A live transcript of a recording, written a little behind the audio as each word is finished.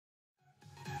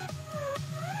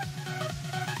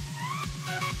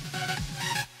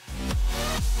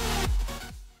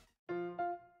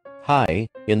Hi,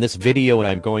 in this video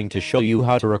I'm going to show you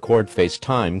how to record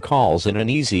FaceTime calls in an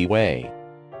easy way.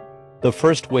 The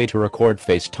first way to record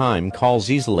FaceTime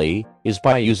calls easily is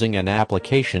by using an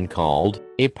application called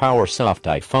Apowersoft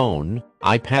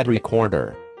iPad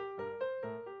Recorder.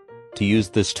 To use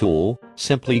this tool,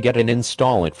 simply get and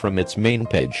install it from its main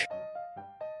page.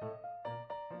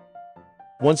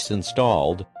 Once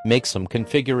installed, make some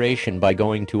configuration by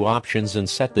going to Options and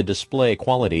set the display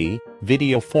quality,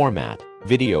 video format,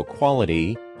 video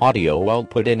quality, audio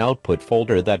output and output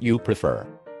folder that you prefer.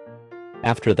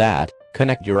 After that,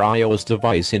 connect your iOS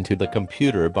device into the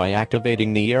computer by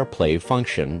activating the AirPlay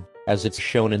function, as it's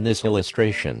shown in this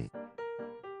illustration.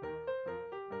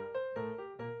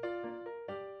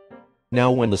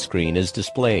 Now when the screen is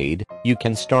displayed, you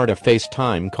can start a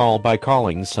FaceTime call by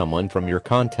calling someone from your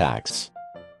contacts.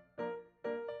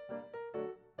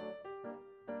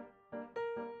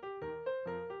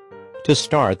 To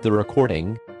start the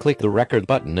recording, click the record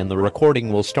button and the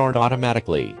recording will start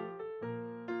automatically.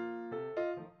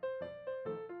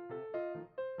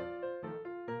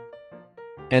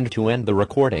 And to end the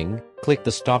recording, click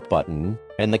the stop button,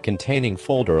 and the containing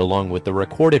folder along with the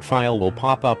recorded file will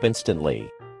pop up instantly.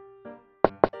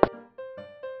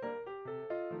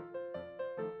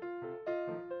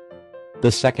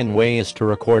 The second way is to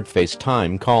record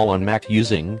FaceTime call on Mac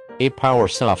using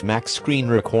Apowersoft Mac Screen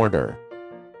Recorder.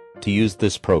 To use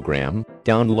this program,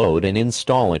 download and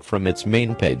install it from its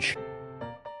main page.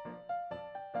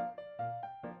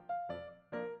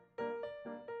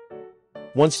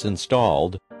 Once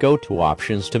installed, go to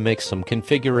Options to make some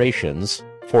configurations,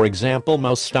 for example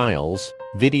mouse styles,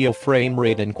 video frame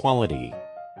rate and quality,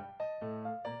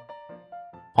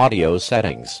 audio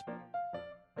settings,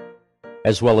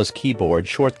 as well as keyboard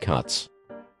shortcuts.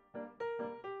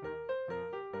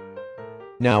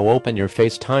 Now open your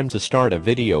FaceTime to start a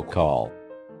video call.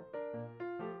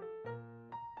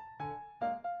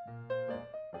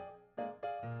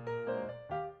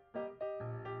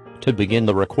 To begin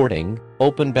the recording,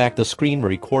 open back the screen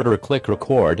recorder, click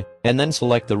Record, and then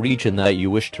select the region that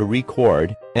you wish to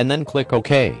record, and then click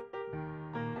OK.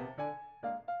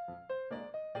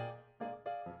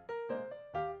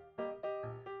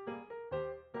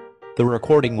 The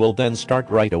recording will then start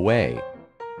right away.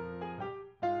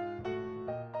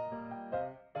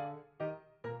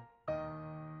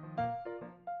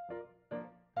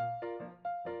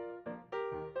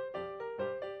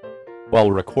 While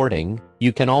recording,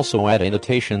 you can also add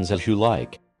annotations as you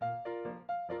like.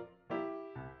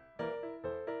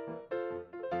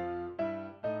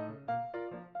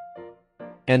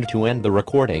 And to end the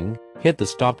recording, hit the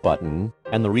stop button,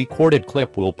 and the recorded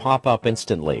clip will pop up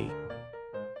instantly.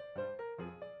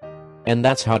 And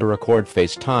that's how to record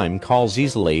FaceTime calls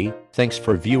easily. Thanks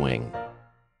for viewing.